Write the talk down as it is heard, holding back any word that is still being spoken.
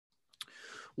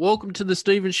Welcome to the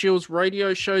Stephen Shields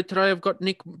radio show. Today I've got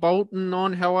Nick Bolton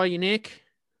on. How are you, Nick?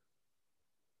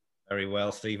 Very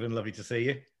well, Stephen. Lovely to see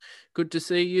you. Good to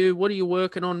see you. What are you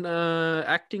working on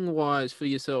acting-wise for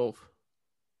yourself?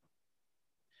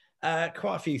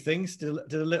 Quite a few things.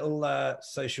 Did a little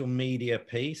social media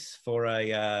piece for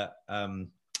a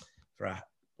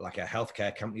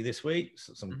healthcare company this week.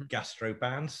 Some gastro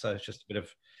bands. So it's just a bit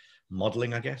of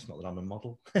modeling, I guess. Not that I'm a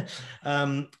model.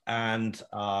 And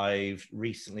I've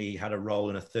recently had a role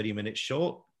in a 30-minute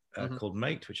short called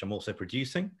Mate, which I'm also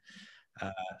producing.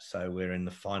 So we're in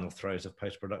the final throes of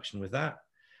post-production with that.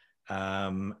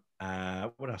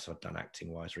 What else have I done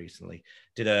acting-wise recently?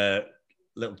 Did a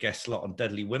little guest slot on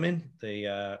Deadly Women,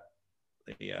 the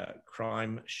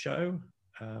crime show.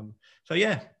 So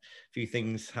yeah, a few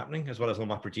things happening, as well as all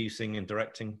my producing and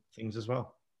directing things as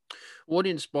well. What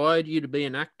inspired you to be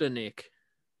an actor, Nick?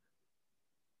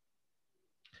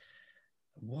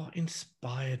 What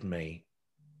inspired me?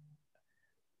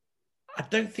 I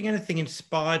don't think anything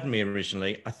inspired me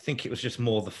originally. I think it was just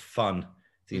more the fun,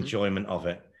 the enjoyment of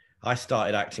it. I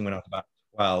started acting when I was about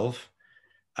 12.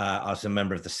 I was a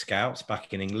member of the Scouts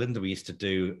back in England. We used to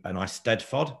do an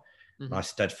Eisteddfod.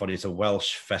 Eisteddfod is a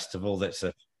Welsh festival that's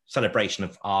a celebration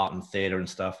of art and theatre and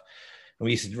stuff. And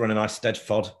we used to run an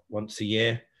Eisteddfod once a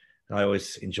year. And I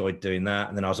always enjoyed doing that.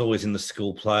 And then I was always in the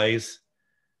school plays.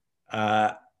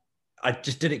 I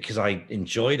just did it because I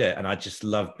enjoyed it. And I just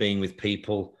love being with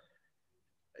people.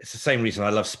 It's the same reason I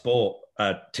love sport,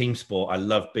 team sport. I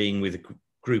love being with a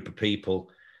group of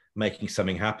people, making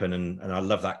something happen. And I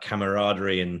love that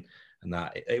camaraderie and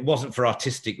that. It wasn't for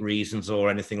artistic reasons or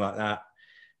anything like that.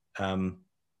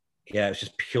 Yeah, it was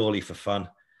just purely for fun.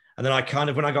 And then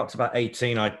when I got to about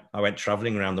 18, I went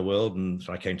traveling around the world, and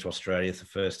so I came to Australia for the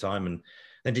first time and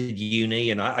then did uni.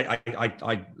 And I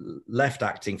left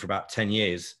acting for about 10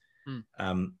 years.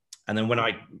 And then when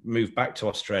I moved back to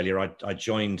Australia, I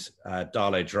joined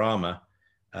Darlow Drama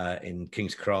in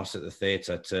King's Cross at the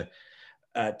theatre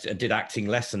did acting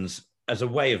lessons as a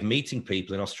way of meeting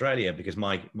people in Australia, because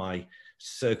my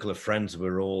circle of friends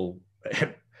were all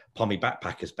Pommy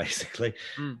backpackers, basically,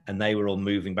 and they were all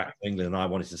moving back to England, and I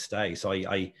wanted to stay. So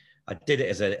I did it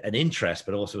as an interest,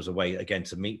 but also as a way, again,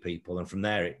 to meet people. And from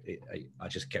there, I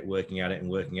just kept working at it and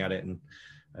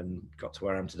got to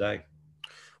where I am today.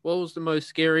 What was the most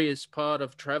scariest part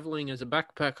of traveling as a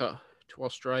backpacker to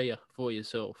Australia for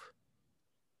yourself?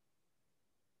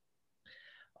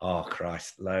 Oh,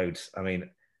 Christ, loads. I mean,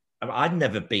 I'd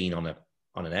never been on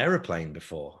an aeroplane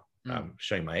before. I'm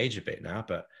showing my age a bit now,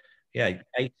 but yeah,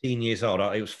 18 years old.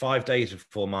 It was 5 days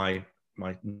before my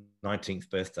 19th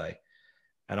birthday.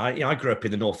 And I grew up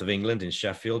in the north of England in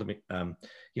Sheffield.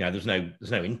 There's no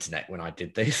internet when I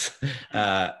did this.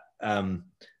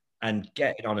 And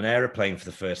getting on an aeroplane for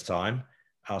the first time,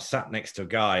 I was sat next to a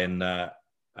guy, and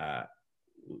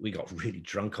we got really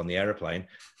drunk on the aeroplane.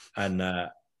 And and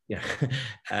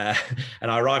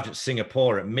I arrived at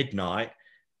Singapore at midnight,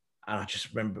 and I just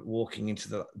remember walking into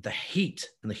the heat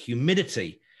and the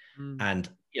humidity, and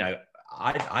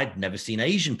I'd never seen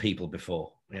Asian people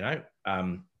before, and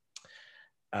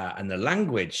the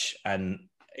language, and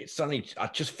I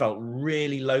just felt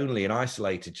really lonely and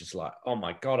isolated, just like, oh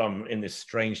my God, I'm in this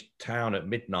strange town at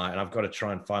midnight and I've got to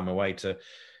try and find my way to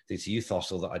this youth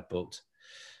hostel that I'd booked.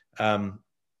 But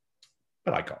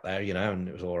I got there, and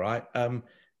it was all right.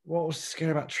 What was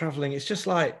scary about traveling? It's just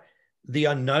like the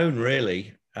unknown,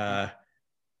 really.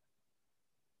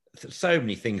 So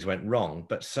many things went wrong,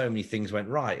 but so many things went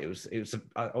right.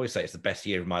 I always say it's the best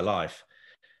year of my life.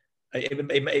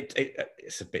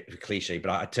 It's a bit of a cliche,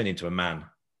 but I turned into a man.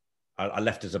 I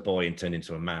left as a boy and turned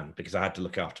into a man because I had to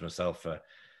look after myself for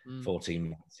 14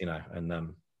 months,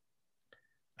 and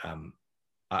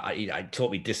I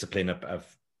taught me discipline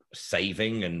of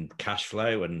saving and cash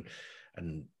flow and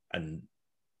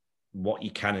what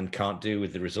you can and can't do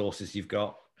with the resources you've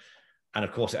got. And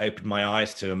of course, it opened my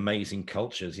eyes to amazing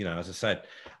cultures. As I said,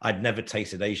 I'd never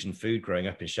tasted Asian food growing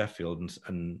up in Sheffield,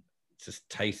 and just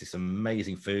taste this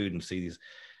amazing food and see these,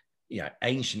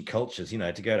 ancient cultures. To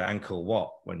go to Angkor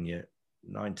Wat when you're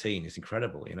 19 is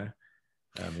incredible. In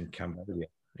Cambodia.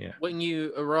 Yeah. When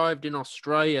you arrived in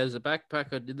Australia as a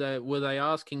backpacker, were they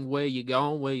asking where you're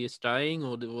going, where you're staying,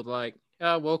 or they were like,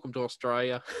 "Oh, welcome to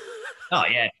Australia"? Oh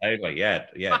yeah, totally. Yeah.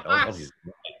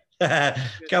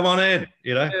 Come on in.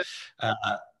 It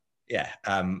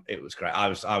was great. I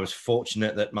was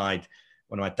fortunate that one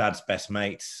of my dad's best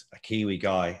mates, a Kiwi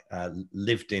guy,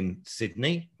 lived in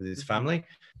Sydney with his family.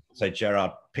 So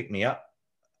Gerard picked me up.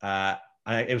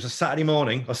 It was a Saturday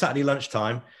morning or Saturday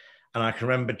lunchtime, and I can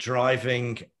remember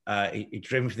driving. He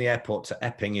drove me from the airport to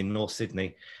Epping in North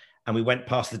Sydney, and we went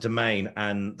past the Domain,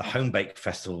 and the Home Bake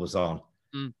Festival was on.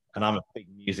 Mm. And I'm a big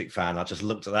music fan. I just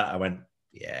looked at that. I went,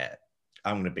 yeah,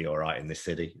 I'm going to be all right in this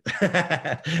city.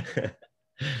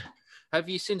 Have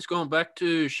you since gone back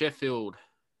to Sheffield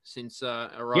since Yeah,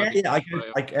 arriving? yeah.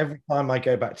 Every time I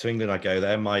go back to England, I go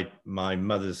there. My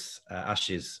mother's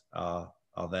ashes are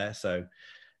there, so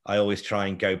I always try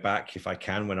and go back if I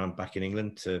can when I'm back in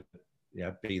England to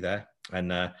be there.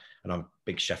 And I'm a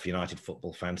big Sheffield United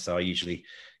football fan, so I usually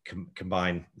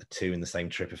combine the two in the same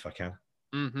trip if I can.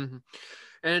 Mm-hmm.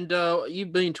 And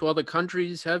you've been to other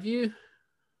countries, have you?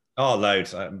 Oh,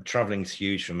 loads. Traveling's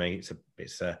huge for me.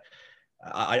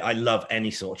 I love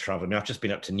any sort of travel. I mean, I've just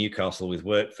been up to Newcastle with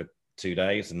work for 2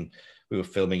 days, and we were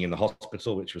filming in the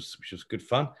hospital, which was good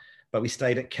fun. But we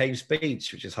stayed at Caves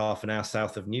Beach, which is half an hour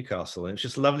south of Newcastle, and it's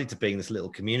just lovely to be in this little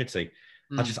community.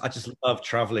 I just love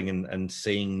traveling and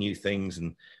seeing new things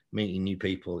and meeting new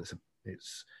people. It's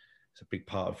a big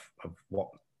part of what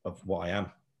I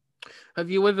am. Have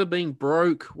you ever been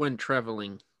broke when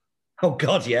traveling? Oh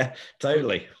God, yeah,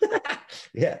 totally.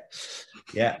 Yeah.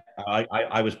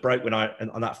 I was broke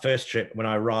on that first trip when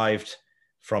I arrived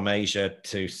from Asia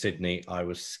to Sydney. I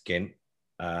was skint,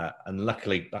 and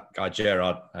luckily that guy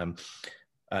Gerald,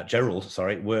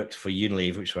 worked for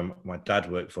Unilever, which my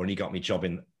dad worked for, and he got me a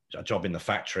job in the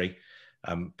factory,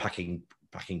 packing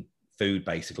food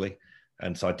basically.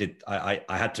 And so I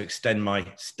had to extend my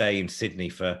stay in Sydney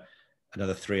for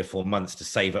another 3 or 4 months to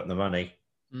save up the money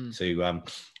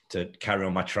to carry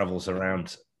on my travels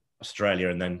around Australia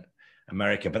and then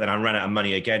America. But then I ran out of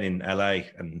money again in LA,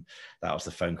 and that was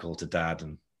the phone call to Dad.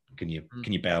 And can you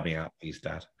bail me out, please,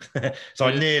 Dad? So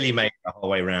I nearly made the whole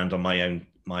way around on my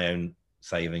own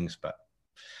savings, but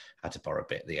had to borrow a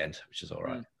bit at the end, which is all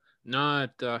right. No,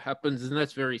 it happens, and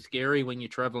that's very scary when you're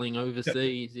traveling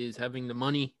overseas. Is having the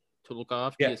money to look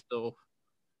after yourself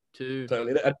too.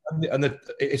 Totally. And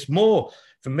it's more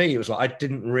for me. It was like I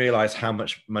didn't realize how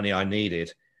much money I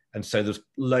needed, and so there's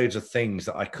loads of things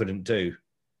that I couldn't do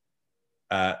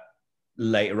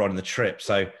later on in the trip.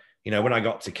 So when I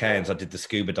got to Cairns, I did the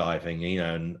scuba diving,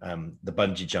 and the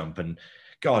bungee jump, and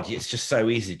God, it's just so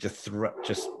easy to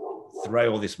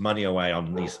throw all this money away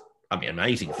on these.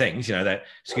 Amazing things. That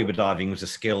scuba diving was a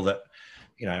skill that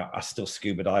I still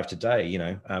scuba dive today.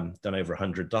 Done over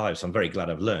 100 dives. So I'm very glad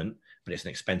I've learned, but it's an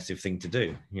expensive thing to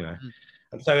do.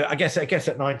 And so I guess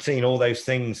at 19, all those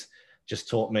things just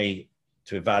taught me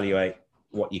to evaluate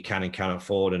what you can and can't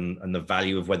afford, and the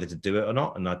value of whether to do it or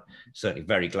not. And I'm certainly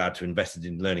very glad to invested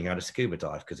in learning how to scuba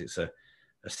dive, because it's a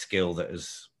skill that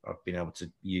I've been able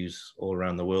to use all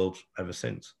around the world ever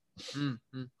since.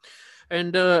 Mm-hmm.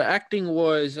 And acting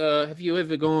wise, have you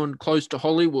ever gone close to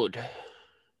Hollywood?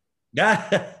 No.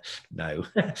 No.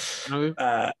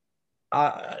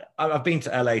 I've been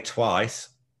to LA twice,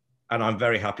 and I'm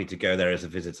very happy to go there as a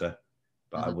visitor,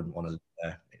 but I wouldn't want to live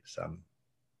there. It's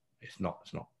not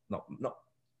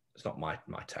my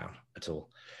town at all.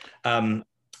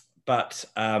 But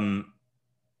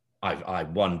I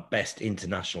won Best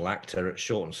International Actor at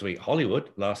Short and Sweet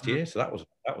Hollywood last year, so that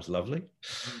was lovely.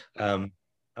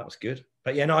 That was good.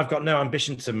 But yeah, no, I've got no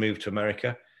ambition to move to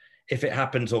America. If it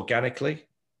happens organically,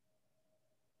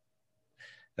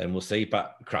 then we'll see.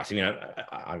 But Christ,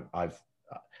 I've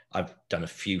done a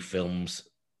few films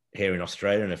here in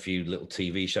Australia and a few little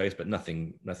TV shows, but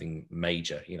nothing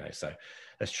major, So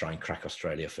let's try and crack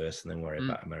Australia first, and then worry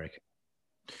about America.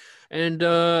 And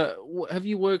have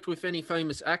you worked with any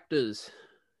famous actors?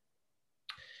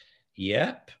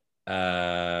 Yep.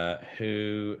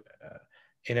 Who,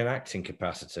 in an acting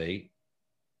capacity,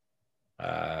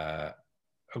 oh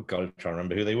God, I'm trying to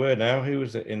remember who they were now. Who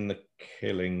was it in The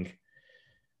Killing?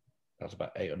 That was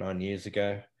about 8 or 9 years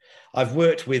ago. I've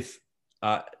worked with,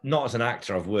 not as an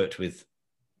actor, I've worked with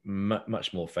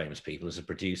much more famous people as a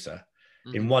producer.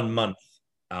 In 1 month,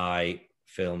 I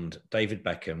filmed David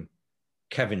Beckham,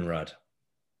 Kevin Rudd,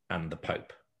 and the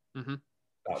Pope. That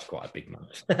was quite a big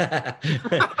month.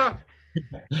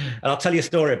 And I'll tell you a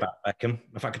story about Beckham.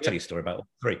 If I could tell you a story about all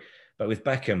three. But with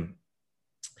Beckham,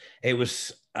 it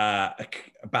was about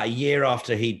a year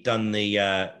after he'd done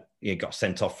got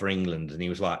sent off for England, and he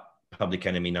was like public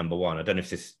enemy number one. I don't know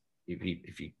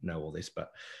if you know all this,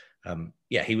 but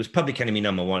he was public enemy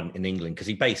number one in England because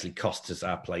he basically cost us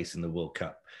our place in the World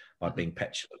Cup by being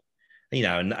petulant.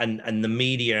 And the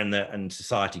media and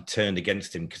society turned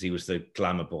against him because he was the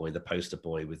glamour boy, the poster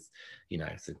boy with,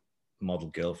 the model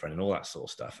girlfriend and all that sort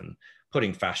of stuff, and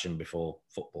putting fashion before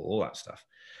football, all that stuff.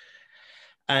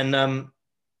 And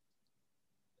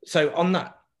so on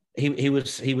that, he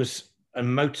was a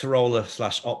Motorola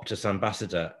 / Optus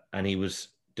ambassador, and he was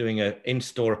doing an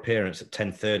in-store appearance at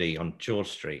 10:30 on George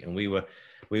Street, and we were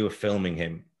we were filming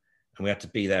him, and we had to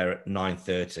be there at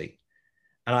 9:30.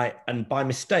 And by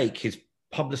mistake, his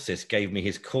publicist gave me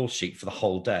his call sheet for the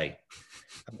whole day.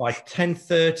 And by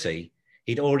 10:30,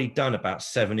 he'd already done about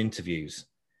 7 interviews.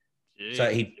 Jeez. So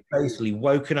he'd basically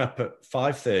woken up at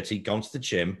 5:30, gone to the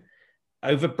gym,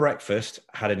 over breakfast,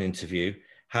 had an interview,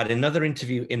 had another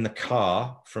interview in the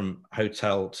car from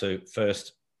hotel to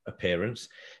first appearance,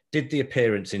 did the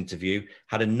appearance interview,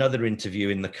 had another interview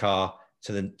in the car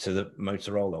to the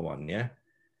Motorola one, yeah?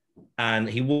 And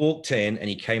he walked in and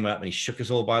he came up and he shook us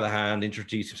all by the hand,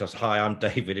 introduced himself. Hi, I'm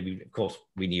David. Of course,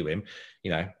 we knew him.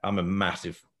 You know, I'm a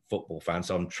massive football fan,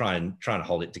 so I'm trying to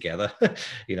hold it together,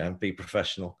 you know, be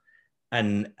professional.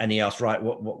 And he asked, right,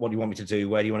 what do you want me to do?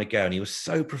 Where do you want to go? And he was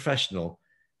so professional.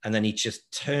 And then he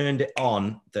just turned it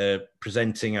on, the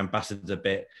presenting ambassador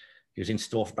bit. He was in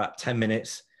store for about 10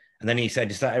 minutes. And then he said,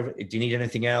 do you need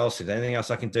anything else? Is there anything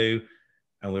else I can do?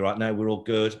 And we were like, no, we're all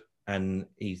good. And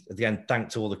he, at the end,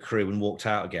 thanked all the crew and walked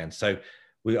out again. So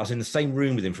I was in the same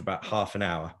room with him for about half an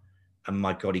hour. And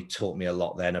my God, he taught me a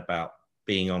lot then about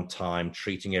being on time,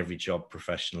 treating every job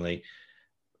professionally,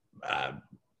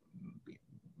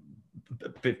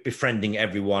 befriending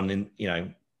everyone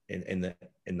in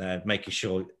there, making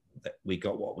sure that we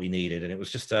got what we needed. And it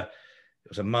was just a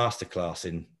masterclass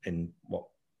in what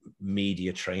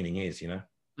media training is, you know.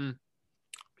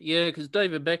 Yeah, because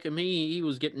David Beckham, he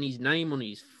was getting his name on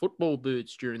his football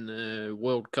boots during the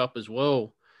World Cup as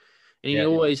well. And he'd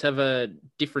always have a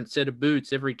different set of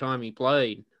boots every time he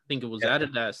played. I think it was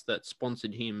Adidas that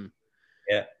sponsored him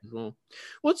as well.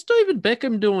 What's David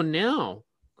Beckham doing now?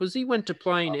 Because he went to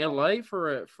play in LA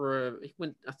he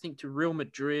went, I think, to Real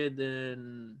Madrid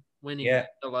and went in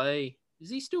LA.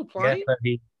 Is he still playing?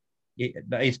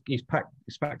 He's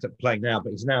packed up playing now,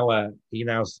 but he's now an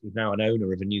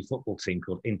owner of a new football team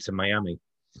called Inter Miami.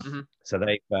 Mm-hmm. So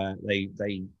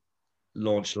they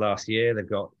launched last year. They've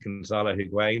got Gonzalo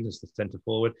Higuain as the centre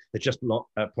forward. They just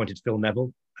appointed Phil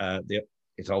Neville,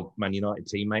 his old Man United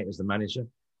teammate, as the manager.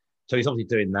 So he's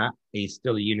obviously doing that. He's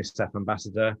still a UNICEF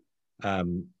ambassador,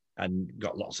 and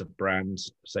got lots of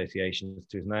brands associations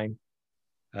to his name.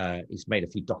 He's made a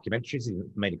few documentaries. He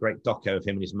made a great doco of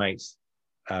him and his mates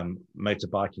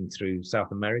motorbiking through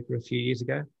South America a few years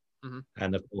ago. Mm-hmm.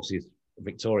 And of course, his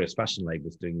Victoria's fashion label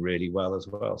is doing really well as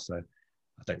well. So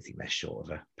I don't think they're short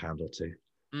of £1 or £2.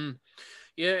 Mm.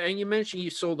 Yeah, and you mentioned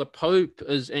you saw the Pope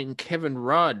and Kevin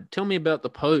Rudd. Tell me about the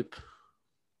Pope.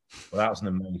 Well, that was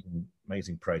an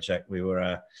amazing project. We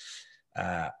were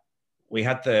we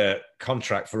had the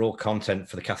contract for all content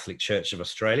for the Catholic Church of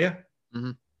Australia.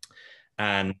 Mm-hmm.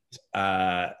 And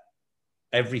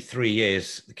every 3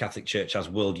 years, the Catholic Church has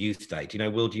World Youth Day. Do you know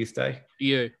World Youth Day?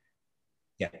 Yeah.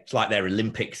 Yeah, it's like their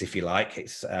Olympics, if you like.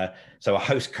 It's so a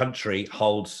host country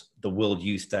holds the World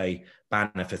Youth Day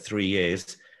banner for 3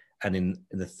 years. And in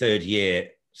the third year,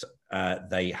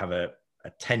 they have a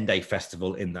 10-day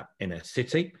festival in a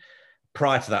city.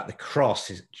 Prior to that, the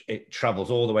cross it travels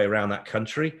all the way around that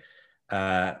country,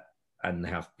 and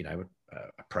have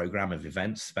a program of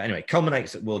events. But anyway, it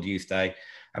culminates at World Youth Day,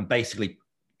 and basically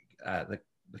the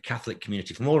Catholic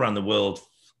community from all around the world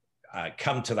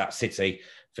come to that city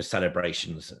for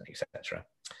celebrations, etc.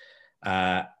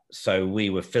 So we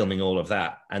were filming all of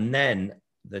that, and then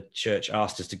the church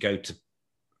asked us to go to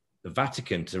the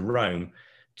Vatican, to Rome,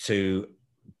 to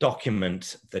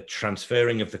document the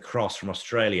transferring of the cross from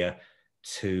Australia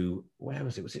to, where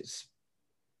was it? Was it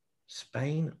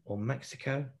Spain or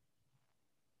Mexico?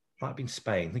 Might have been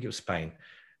Spain. I think it was Spain.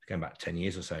 It's going back 10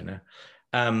 years or so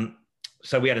now.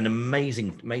 So we had an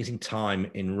amazing time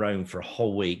in Rome for a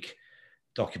whole week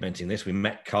documenting this. We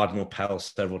met Cardinal Pell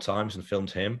several times and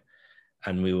filmed him.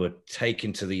 And we were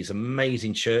taken to these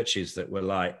amazing churches that were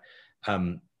like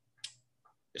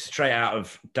straight out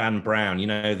of Dan Brown. You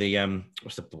know, the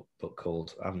what's the book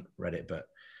called? I haven't read it, but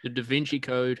The Da Vinci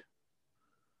Code.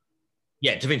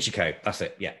 Yeah, Da Vinci Code. That's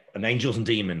it. Yeah, and Angels and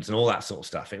Demons and all that sort of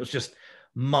stuff. It was just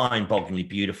mind-bogglingly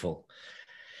beautiful.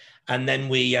 And then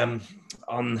we, on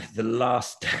the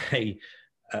last day,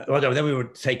 then we were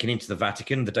taken into the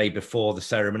Vatican the day before the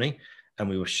ceremony, and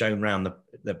we were shown around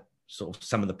the sort of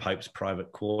some of the Pope's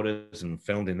private quarters and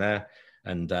filmed in there,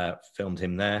 and filmed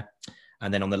him there.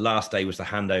 And then on the last day was the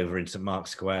handover in St.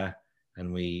 Mark's Square,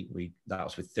 and we that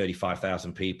was with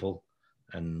 35,000 people,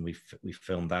 and we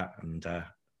filmed that, and it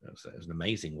was an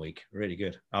amazing week, really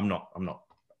good. I'm not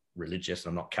religious,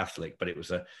 I'm not Catholic, but it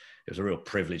was a real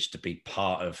privilege to be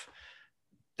part of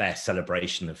their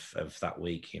celebration of that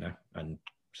week, and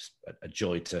just a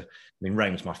joy to. I mean,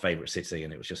 Rome's my favorite city,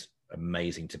 and it was just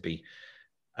amazing to be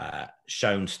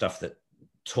shown stuff that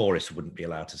tourists wouldn't be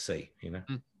allowed to see.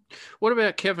 What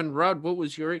about Kevin Rudd? What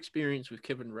was your experience with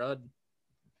Kevin Rudd?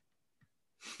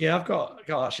 Yeah, I've got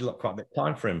actually quite a bit of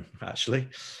time for him, actually.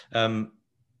 Um,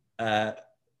 uh,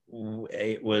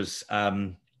 it was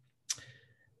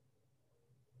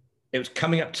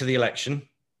coming up to the election,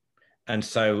 and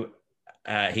so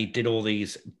he did all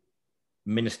these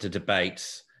minister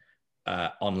debates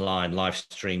online, live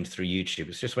streamed through YouTube.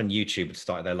 It's just when YouTube had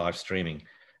started their live streaming,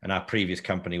 and our previous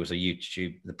company was the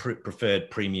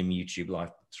preferred premium YouTube live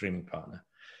streaming partner.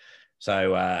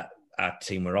 So our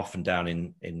team were often down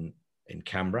in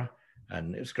Canberra,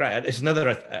 and it was great. It's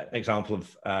another example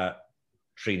of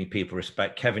treating people with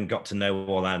respect. Kevin got to know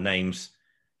all our names.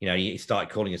 You know, he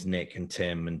started calling us Nick and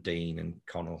Tim and Dean and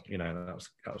Connell. You know, that was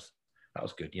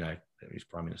good. You know, he was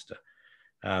Prime Minister,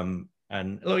 and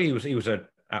look, he was an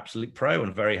absolute pro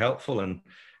and very helpful. And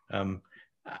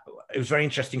it was very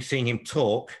interesting seeing him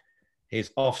talk,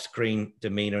 his off-screen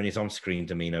demeanor and his on-screen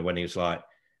demeanor. When he was like,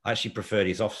 I actually preferred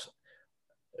his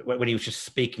when he was just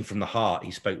speaking from the heart.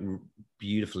 He spoke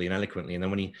beautifully and eloquently. And then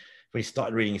when he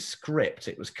started reading his script,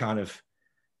 it was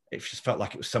it just felt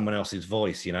like it was someone else's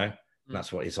voice, you know. And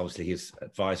that's what obviously his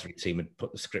advisory team had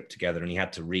put the script together, and he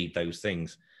had to read those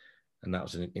things. And that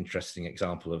was an interesting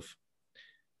example of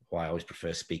why I always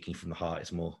prefer speaking from the heart.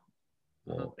 It's more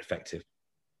effective.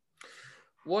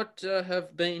 What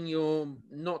have been your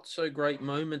not so great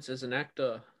moments as an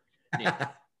actor, Nick?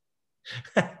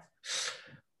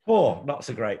 Not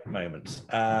so great moments.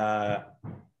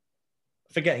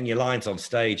 Forgetting your lines on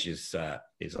stage is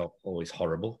always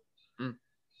horrible.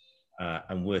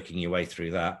 And working your way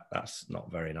through that's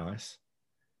not very nice.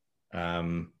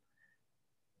 I've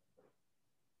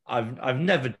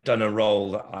never done a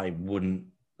role that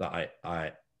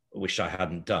I wish I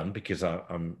hadn't done, because I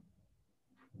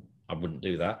wouldn't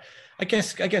do that. I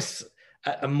guess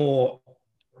at a more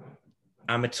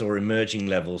amateur or emerging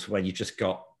levels, when you've just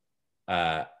got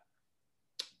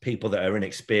people that are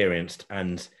inexperienced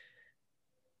and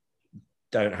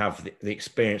don't have the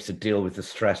experience to deal with the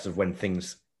stress of when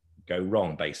things go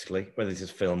wrong, basically, whether this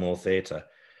is film or theatre,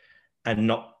 and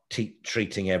not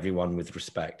treating everyone with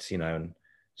respect, you know. And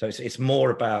so it's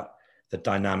more about the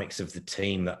dynamics of the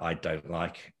team that I don't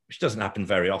like, which doesn't happen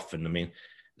very often. I mean,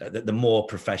 the more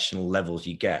professional levels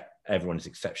you get, everyone is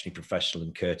exceptionally professional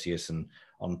and courteous and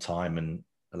on time, and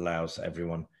allows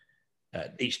everyone,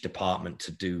 each department,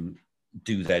 to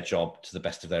do their job to the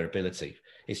best of their ability.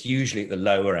 It's usually at the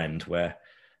lower end where,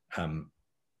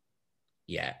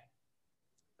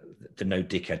 the no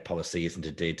dickhead policy isn't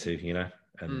adhered to, you know,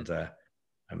 and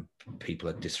people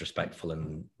are disrespectful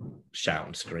and shout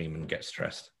and scream and get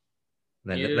stressed.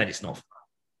 Then it's not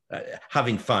fun.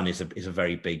 Having fun is a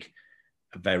very big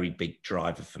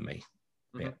driver for me.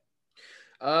 Mm-hmm.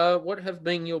 Yeah. What have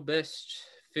been your best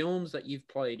films that you've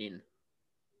played in?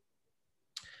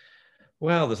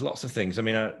 Well, there's lots of things. I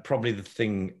mean, probably the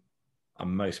thing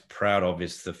I'm most proud of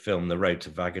is the film The Road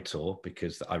to Vagator,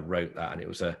 because I wrote that, and it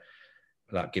was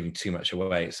without giving too much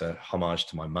away, it's a homage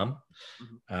to my mum.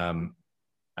 Mm-hmm.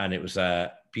 And it was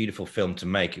a beautiful film to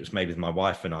make. It was made with my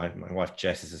wife and I. My wife,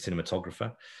 Jess, is a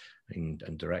cinematographer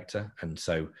and director. And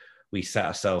so we set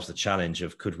ourselves the challenge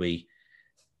of, could we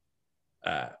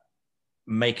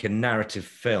make a narrative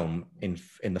film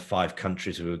in the 5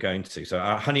 countries we were going to. So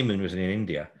our honeymoon was in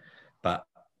India, but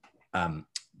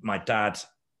my dad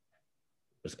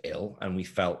was ill, and we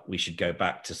felt we should go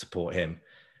back to support him.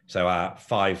 So our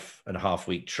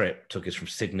 5.5-week trip took us from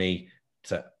Sydney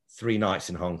to 3 nights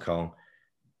in Hong Kong,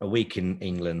 a week in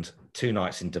England, 2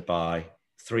 nights in Dubai,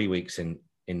 3 weeks in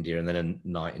India, and then a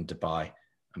night in Dubai,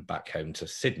 and back home to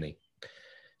Sydney.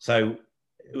 So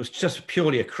it was just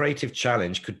purely a creative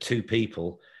challenge. Could 2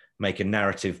 people make a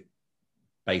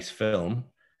narrative-based film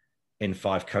in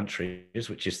 5 countries,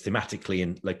 which is thematically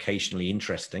and locationally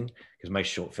interesting, because most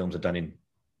short films are done in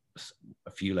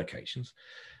a few locations.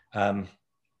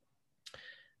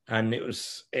 And it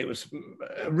was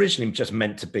originally just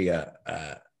meant to be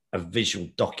a visual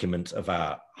document of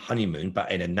our honeymoon, but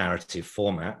in a narrative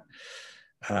format,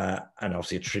 and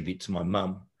obviously a tribute to my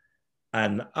mum.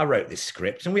 And I wrote this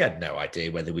script, and we had no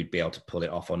idea whether we'd be able to pull it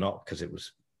off or not, because it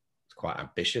was quite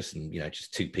ambitious, and, you know,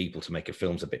 just 2 people to make a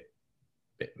film's a bit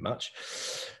much,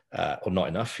 or not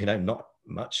enough, you know, not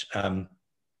much.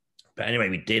 But anyway,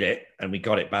 we did it, and we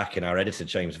got it back, and our editor,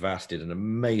 James Vass, did an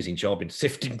amazing job in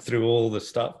sifting through all the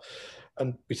stuff,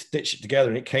 and we stitched it together,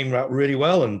 and it came out really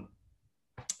well, and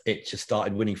it just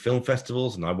started winning film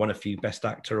festivals, and I won a few Best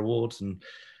Actor awards. And,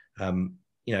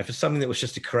 you know, for something that was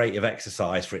just a creative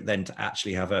exercise, for it then to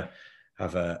actually have a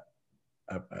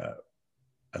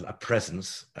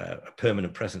presence, a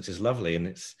permanent presence, is lovely. And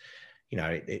it's, you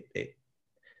know,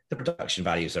 the production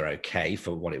values are okay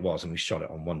for what it was, and we shot it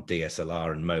on one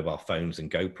DSLR and mobile phones and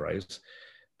GoPros,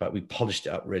 but we polished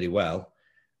it up really well.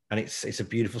 And it's a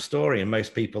beautiful story, and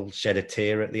most people shed a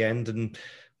tear at the end, and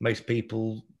most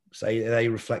people say they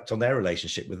reflect on their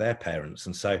relationship with their parents.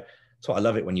 And so that's why I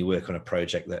love it when you work on a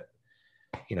project that,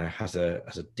 you know, has a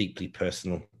deeply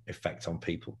personal effect on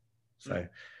people. So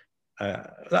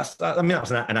that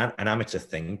was an amateur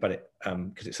thing, but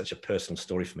because it's such a personal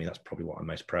story for me, that's probably what I'm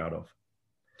most proud of.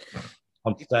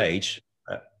 On stage,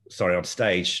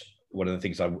 one of the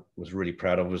things I was really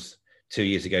proud of was 2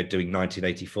 years ago doing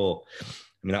 1984. I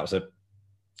mean, that was a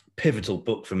pivotal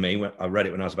book for me. I read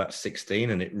it when I was about 16,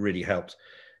 and it really helped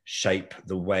shape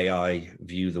the way I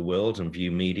view the world and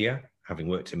view media, having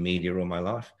worked in media all my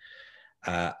life.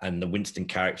 And the Winston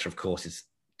character, of course, is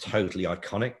totally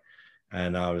iconic.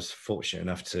 And I was fortunate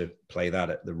enough to play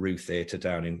that at the Rue Theatre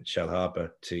down in Shell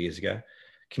Harbour 2 years ago.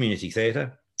 Community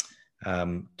theatre,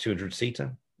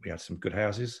 200-seater. We had some good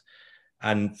houses.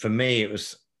 And for me, it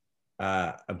was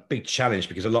a big challenge,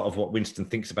 because a lot of what Winston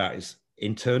thinks about is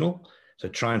internal. So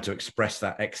trying to express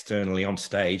that externally on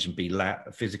stage and be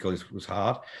physical was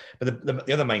hard. But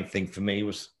the other main thing for me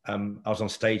was I was on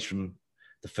stage from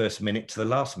the first minute to the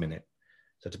last minute.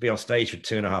 So to be on stage for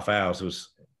 2.5 hours was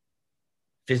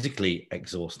physically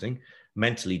exhausting,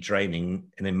 mentally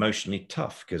draining, and emotionally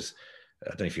tough, because I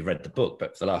don't know if you've read the book,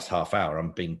 but for the last half hour,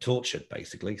 I'm being tortured,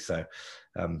 basically. So,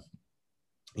 you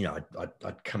know,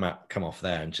 I'd come off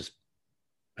there and just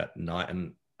at night,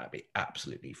 and I'd be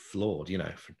absolutely floored, you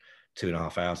know, for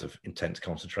 2.5 hours of intense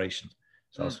concentration.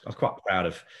 So I was quite proud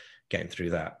of getting through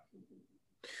that.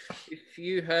 If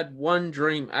you had one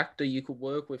dream actor you could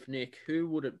work with, Nick, who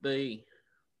would it be?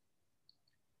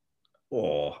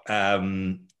 Or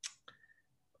who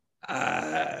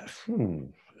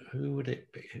would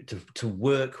it be to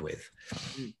work with?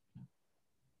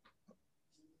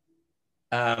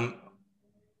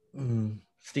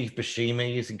 Steve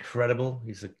Buscemi is incredible.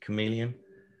 He's a chameleon.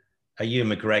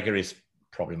 Ewan McGregor is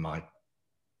probably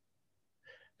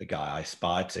the guy I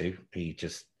aspire to. He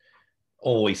just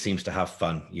always seems to have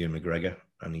fun, Ewan McGregor,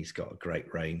 and he's got a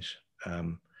great range.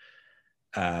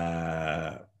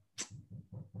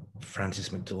 Frances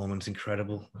McDormand's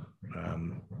incredible.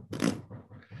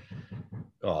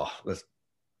 There's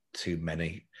too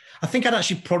many. I think I'd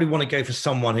actually probably want to go for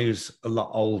someone who's a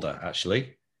lot older,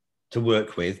 actually, to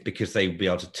work with, because they would be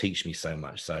able to teach me so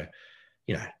much. So,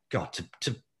 you know, God,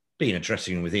 to be in a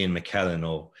dressing room with Ian McKellen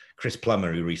or Chris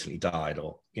Plummer, who recently died,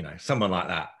 or, you know, someone like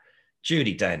that.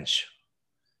 Judi Dench,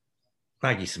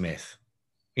 Maggie Smith,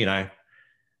 you know,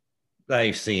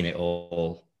 they've seen it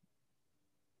all.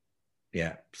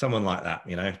 Yeah, someone like that,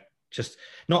 you know, just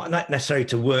not necessarily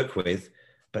to work with,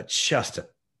 but just to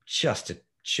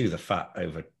chew the fat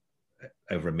over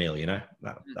a meal, you know,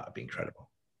 that'd be incredible.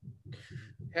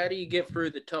 How do you get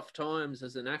through the tough times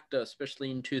as an actor,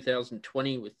 especially in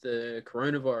 2020 with the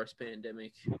coronavirus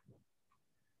pandemic?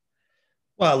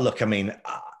 Well, look, I mean,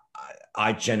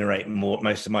 I generate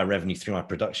most of my revenue through my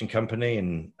production company,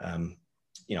 and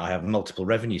you know, I have multiple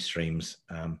revenue streams.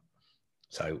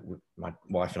 So my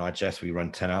wife and I, Jess, we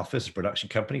run 10 Alphas, a production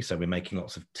company. So we're making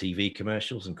lots of TV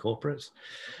commercials and corporates.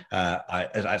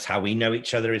 That's how we know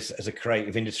each other as a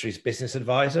creative industries business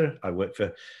advisor. I work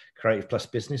for Creative Plus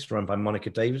Business, run by Monica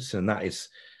Davidson. And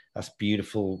that's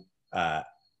beautiful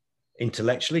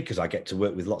intellectually, because I get to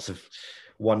work with lots of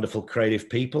wonderful creative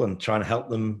people and trying to help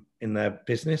them in their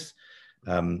business.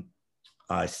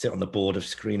 I sit on the board of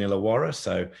Screen Illawarra.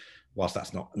 So whilst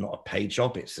that's not a paid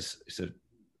job, it's a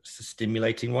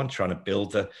stimulating one, trying to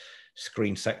build the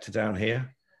screen sector down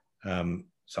here.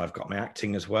 So I've got my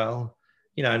acting as well,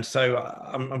 you know, and so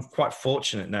I'm quite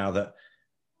fortunate now that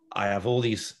I have all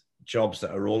these jobs that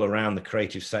are all around the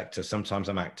creative sector. Sometimes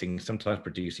I'm acting, sometimes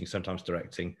producing, sometimes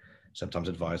directing, sometimes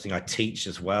advising. I teach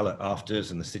as well at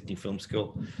AFTRS and the Sydney Film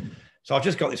School. So I've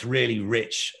just got this really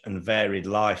rich and varied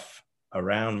life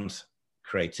around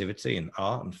creativity and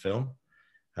art and film.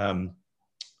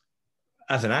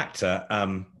 As an actor,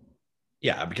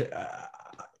 yeah, because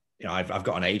you know, I've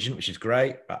got an agent, which is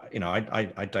great. But, you know,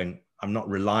 I'm not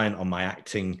reliant on my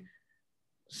acting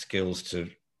skills to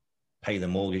pay the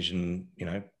mortgage, and you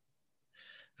know.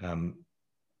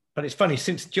 But it's funny,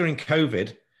 since during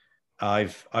COVID,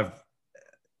 I've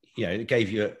you know, it gave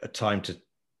you a time to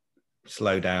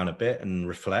slow down a bit and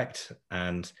reflect,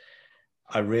 and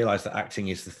I realized that acting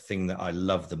is the thing that I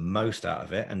love the most out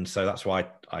of it. And so that's why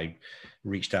I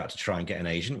reached out to try and get an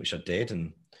agent, which I did.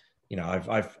 And, you know,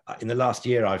 I've in the last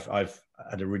year, I've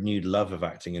had a renewed love of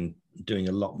acting and doing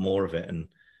a lot more of it.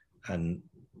 And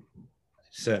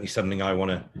certainly something I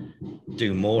want to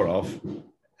do more of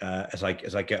as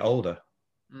I get older.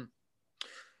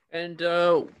 And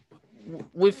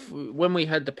with when we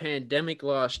had the pandemic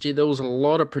last year, there was a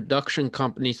lot of production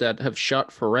companies that have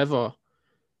shut forever.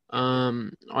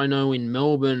 I know in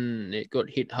Melbourne it got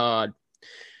hit hard.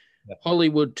 Yeah.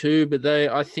 Hollywood too, but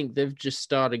I think they've just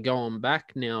started going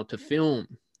back now to film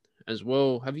as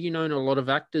well. Have you known a lot of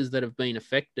actors that have been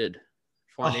affected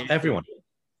Oh, financially? everyone,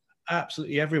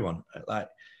 absolutely everyone.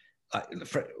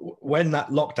 When that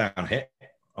lockdown hit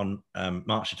on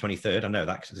March the 23rd, I know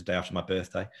that because it's the day after my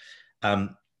birthday.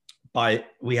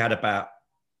 We had about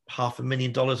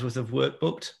 $500,000 worth of work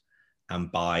booked,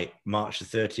 and by March the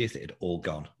 30th, it had all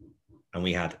gone, and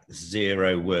we had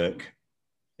zero work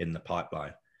in the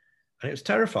pipeline, and it was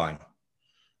terrifying.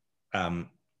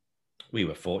 We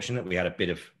were fortunate; we had a bit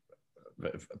of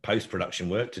post-production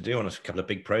work to do on a couple of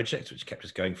big projects, which kept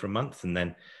us going for a month, and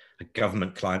then a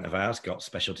government client of ours got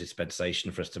special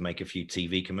dispensation for us to make a few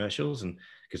TV commercials, and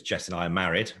because Jess and I are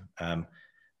married,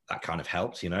 that kind of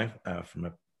helped, from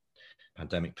a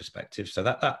pandemic perspective. So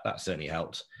that certainly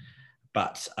helped.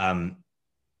 But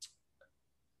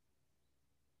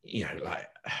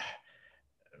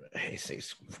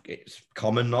it's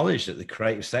common knowledge that the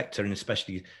creative sector, and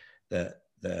especially the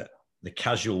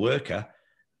casual worker,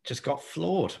 just got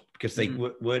floored because they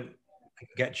weren't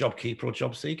get JobKeeper or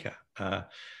JobSeeker,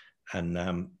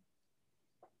 and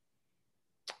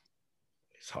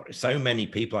it's hard. So many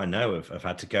people I know have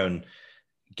had to go and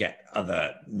get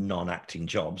other non-acting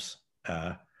jobs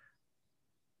to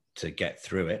get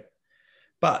through it.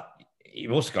 But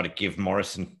you've also got to give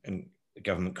Morrison and the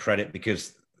government credit,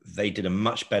 because they did a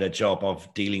much better job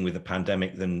of dealing with the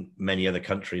pandemic than many other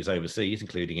countries overseas,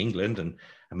 including England and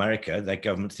America. Their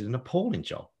governments did an appalling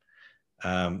job.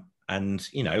 And,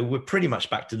 we're pretty much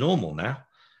back to normal now.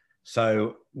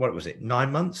 So what was it,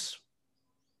 9 months,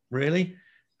 really?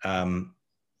 And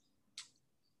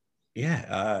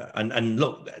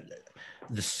look,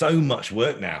 there's so much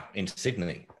work now in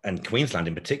Sydney and Queensland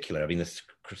in particular. I mean, the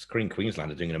Screen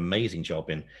Queensland are doing an amazing job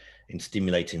in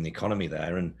stimulating the economy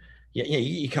there. And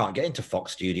you can't get into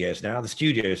Fox Studios now. The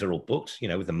studios are all booked,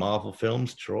 with the Marvel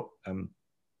films.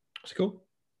 What's it called?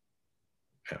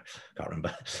 I can't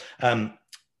remember.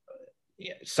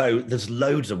 So there's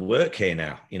loads of work here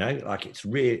now, it's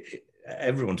really,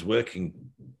 everyone's working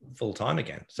full time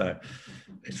again. So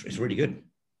it's really good.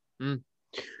 Mm.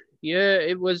 Yeah,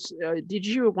 it was. Did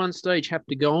you at one stage have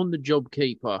to go on the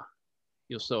JobKeeper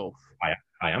yourself?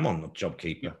 I am on the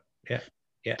JobKeeper. Yeah.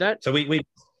 That, so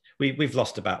we've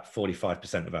lost about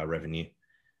 45% of our revenue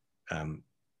over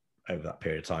that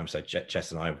period of time. So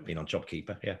Jess and I have been on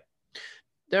JobKeeper. Yeah.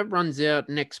 That runs out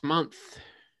next month.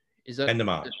 Is that end of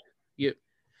March? Yeah.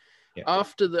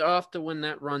 After when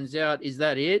that runs out, is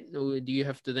that it, or do you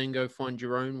have to then go find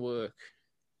your own work?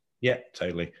 Yeah,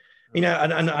 totally. And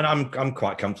I'm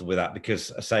quite comfortable with that,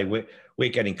 because I say we're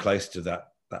getting close to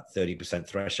that 30%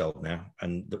 threshold now,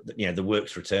 and the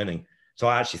work's returning. So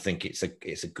I actually think it's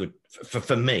a good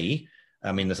for me.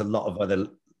 I mean, there's a lot of other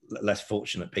less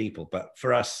fortunate people, but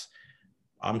for us,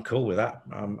 I'm cool with that.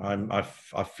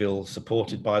 I feel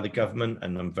supported by the government,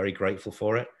 and I'm very grateful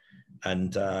for it.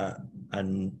 And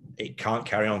it can't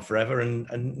carry on forever,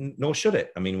 and nor should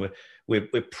it. I mean, we're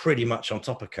pretty much on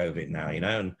top of COVID now,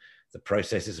 and the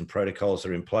processes and protocols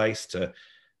are in place to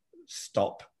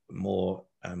stop more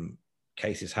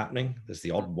cases happening. There's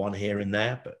the odd one here and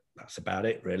there, but that's about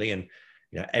it, really. And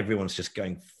everyone's just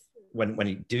going. When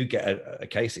you do get a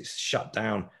case, it's shut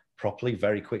down properly,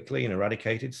 very quickly, and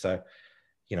eradicated. So,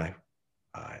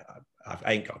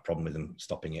 I ain't got a problem with them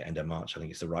stopping it end of March. I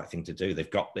think it's the right thing to do. They've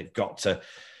got to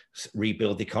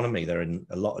rebuild the economy. They're in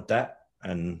a lot of debt,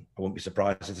 and I wouldn't be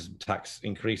surprised if there's some tax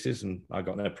increases, and I've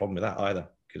got no problem with that either,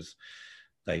 because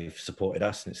they've supported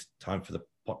us, and it's time for the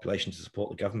population to support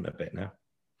the government a bit now.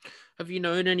 Have you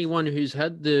known anyone who's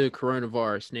had the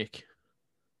coronavirus, Nick?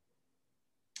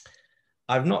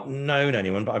 I've not known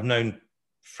anyone, but I've known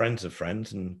friends of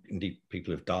friends, and indeed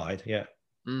people who've died. Yeah.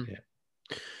 Yeah.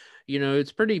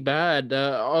 It's pretty bad.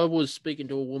 I was speaking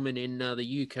to a woman in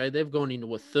the UK. They've gone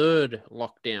into a third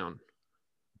lockdown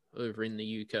over in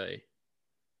the UK.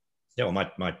 Yeah, well,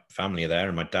 my family are there,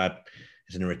 and my dad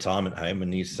is in a retirement home,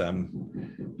 and he's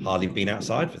hardly been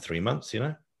outside for 3 months. He's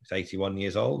 81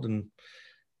 years old, and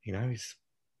he's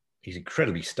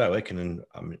incredibly stoic, and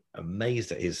I'm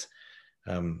amazed at his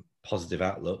positive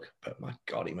outlook. But my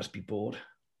God, he must be bored.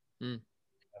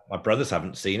 My brothers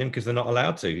haven't seen him because they're not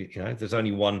allowed to. There's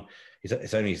only one.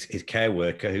 It's only his care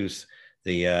worker who's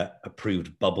the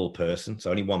approved bubble person. So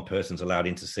only one person's allowed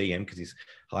in to see him because he's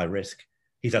high risk.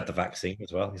 He's had the vaccine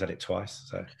as well. He's had it twice.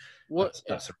 So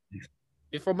that's a relief.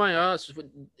 If I may ask,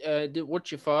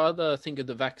 what's your father think of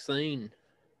the vaccine?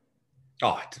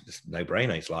 Oh, it's just no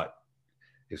brainer. He's like,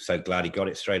 he's so glad he got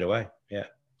it straight away. Yeah.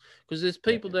 Because there's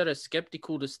people that are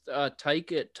skeptical to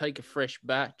take a fresh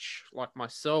batch. Like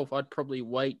myself, I'd probably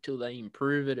wait till they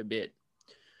improve it a bit.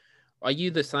 Are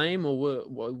you the same, or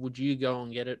would you go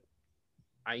and get it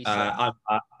ASAP?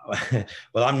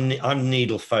 Well, I'm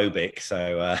needle phobic,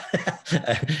 so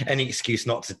any excuse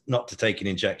not to take an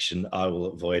injection, I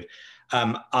will avoid.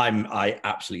 I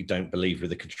absolutely don't believe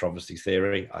with the controversy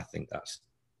theory. I think that's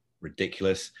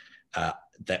ridiculous. I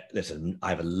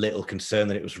have a little concern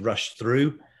that it was rushed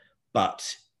through,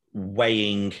 but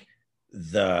weighing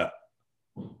the,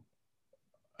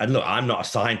 and look, I'm not a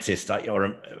scientist or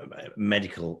a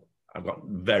medical. I've got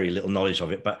very little knowledge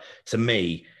of it, but to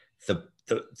me, the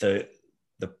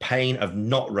pain of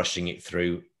not rushing it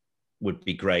through would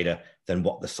be greater than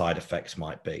what the side effects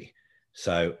might be.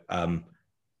 So,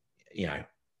 you know,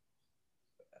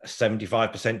 a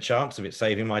 75% chance of it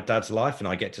saving my dad's life and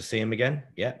I get to see him again.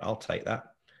 Yeah, I'll take that.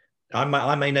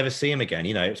 I may never see him again.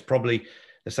 You know, it's probably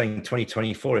the same.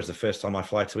 2024 is the first time I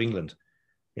fly to England.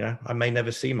 You know, I may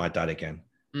never see my dad again.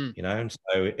 You know, and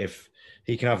so if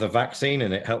he can have the vaccine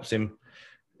and it helps him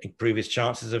improve his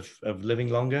chances of living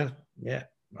longer, yeah,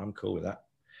 I'm cool with that.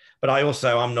 But I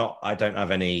don't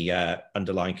have any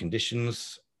underlying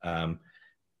conditions.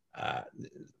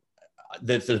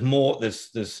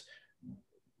 There's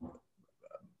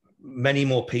many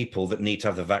more people that need to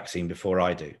have the vaccine before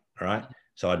I do. All right.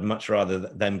 So I'd much rather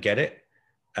them get it.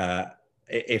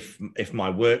 If my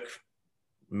work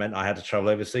meant I had to travel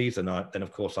overseas, then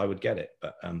of course I would get it.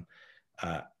 But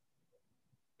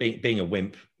being a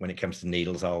wimp when it comes to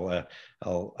needles, I'll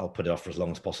put it off for as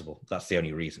long as possible. That's the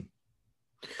only reason.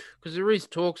 Because there is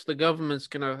talks the government's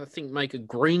gonna, I think, make a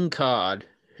green card,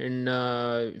 and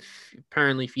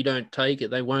apparently if you don't take it,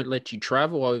 they won't let you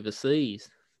travel overseas.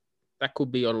 That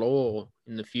could be a law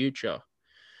in the future.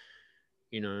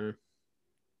 You know,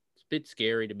 it's a bit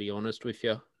scary, to be honest with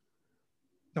you.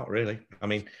 Not really. I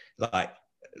mean, like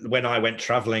when I went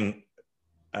traveling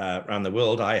around the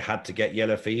world, I had to get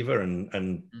yellow fever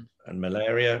and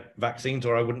malaria vaccines,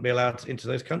 or I wouldn't be allowed into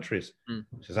those countries.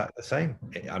 It's exactly the same.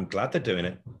 I'm glad they're doing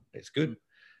it. It's good.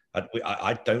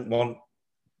 I don't want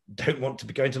to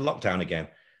be going to lockdown again.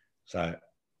 So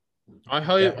I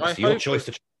hope. It's your choice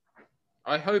to.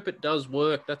 I hope it does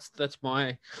work. That's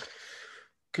my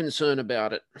concern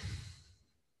about it.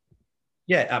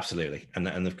 Yeah, absolutely,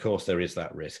 and of course there is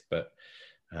that risk, but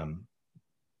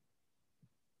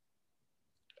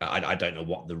I don't know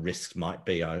what the risks might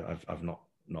be. I've not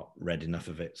read enough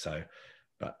of it. So,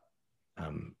 but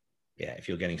yeah, if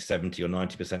you're getting 70 or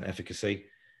 90% efficacy,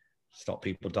 stop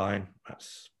people dying,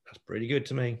 that's pretty good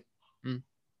to me.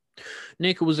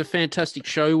 Nick, it was a fantastic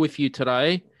show with you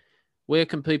today. Where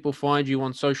can people find you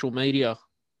on social media?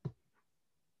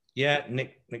 Yeah,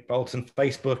 Nick Bolton,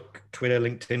 Facebook, Twitter,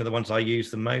 LinkedIn are the ones I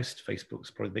use the most. Facebook's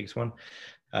probably the biggest one.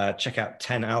 Check out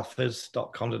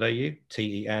 10alphas.com.au,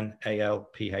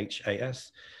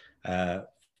 TENALPHAS.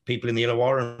 People in the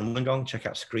Illawarra and Wollongong, check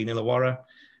out Screen Illawarra.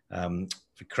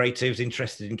 For creatives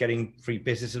interested in getting free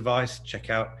business advice, check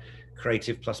out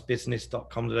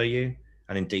creativeplusbusiness.com.au,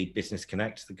 and indeed Business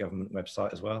Connect, the government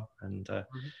website as well. And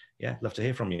yeah, love to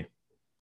hear from you.